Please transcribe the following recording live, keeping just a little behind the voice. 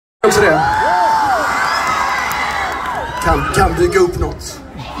för det. Kan dyka upp något.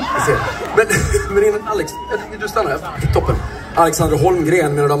 Men innan Alex, du stannar här. Toppen. Alexander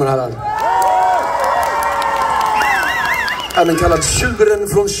Holmgren, mina damer och herrar. Även kallad tjuren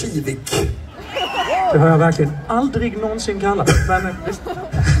från Kivik. Det har jag verkligen aldrig någonsin kallat. Men visst.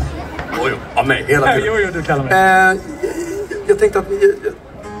 Jo, av mig hela tiden. Jo, du kallar mig. Jag tänkte att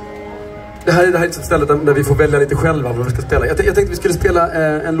det här är ett ställe där vi får välja lite själva vad vi ska spela. Jag tänkte att vi skulle spela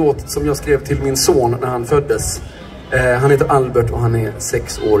en låt som jag skrev till min son när han föddes. Han heter Albert och han är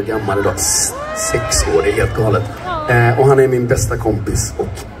 6 år gammal idag. 6 år, det är helt galet. Och han är min bästa kompis och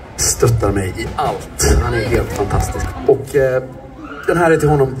stöttar mig i allt. Han är helt fantastisk. Och den här är till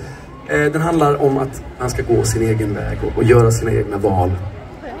honom. Den handlar om att han ska gå sin egen väg och göra sina egna val.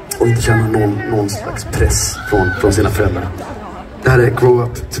 Och inte känna någon slags press från sina föräldrar. Det här är Grow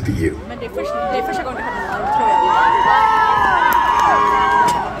Up To Be You. Men det är första gången det kommer, tror jag.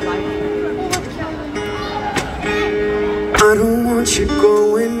 I don't want you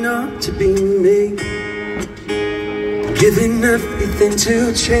growing up to be me, giving everything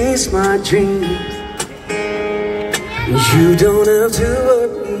to chase my dreams. You don't have to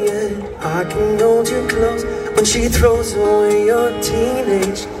worry yet, I can hold you close when she throws away your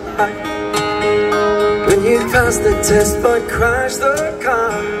teenage life. When you pass the test but crash the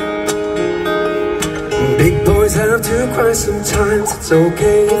car, big boys have to cry sometimes, it's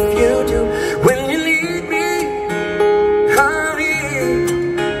okay if you do. When you leave me, I'm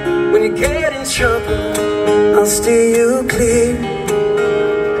here. When you get in trouble, I'll steer you clear.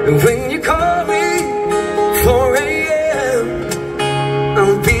 And when you call me 4 a.m.,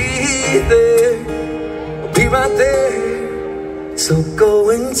 I'll be there, I'll be right there. So go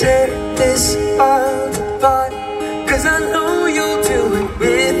and tear this world apart, 'cause I know you'll do it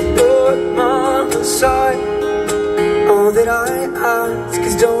with your mama's side. All that I ask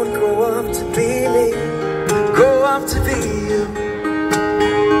is don't grow up to be me, grow up to be you.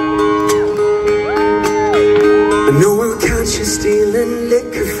 I know I'll catch you stealing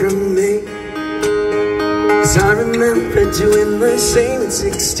liquor from me, 'cause I remember doing the same at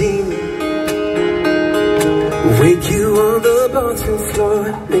 16. Wake you on the bathroom floor,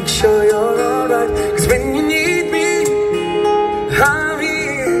 make sure you're alright, 'cause when you need me, I'm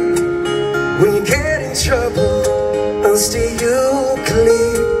here. When you get in trouble, I'll steer you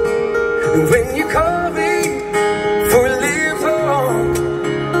clear. And when you call me for a live on,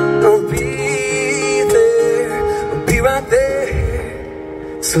 I'll be there, I'll be right there.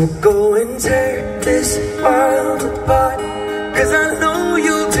 So go and tear this world apart, 'cause I know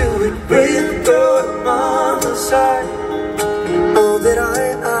you'll do it with your mama's side. All that I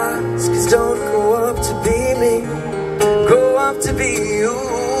ask is don't grow up to be me, grow up to be you.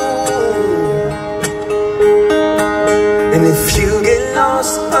 And if you get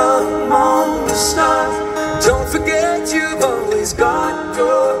lost among the stars, don't forget you've always got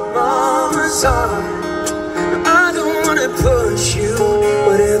your mama's heart. I don't wanna push you,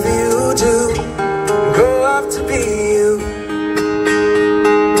 whatever you do, grow up to be you.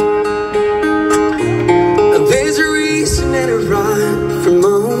 There's a reason and a rhyme for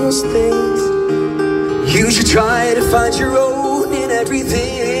most things. You should try to find your own in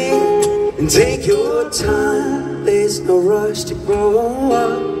everything, and take your time. There's no rush to grow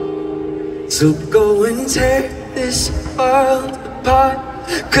up. So go and tear this world apart,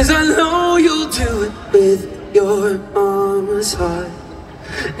 'cause I know you'll do it with your mama's heart.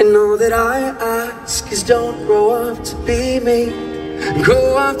 And all that I ask is don't grow up to be me, grow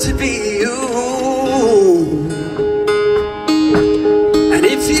up to be you. And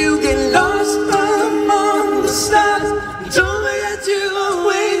if you get lost among the stars, don't forget you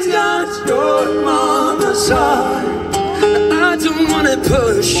always got your mama's heart. I don't wanna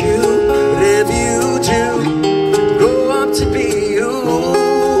push you, whatever you do, grow up to be you.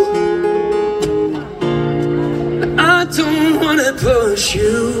 I don't wanna push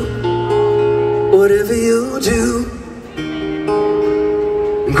you, whatever you do.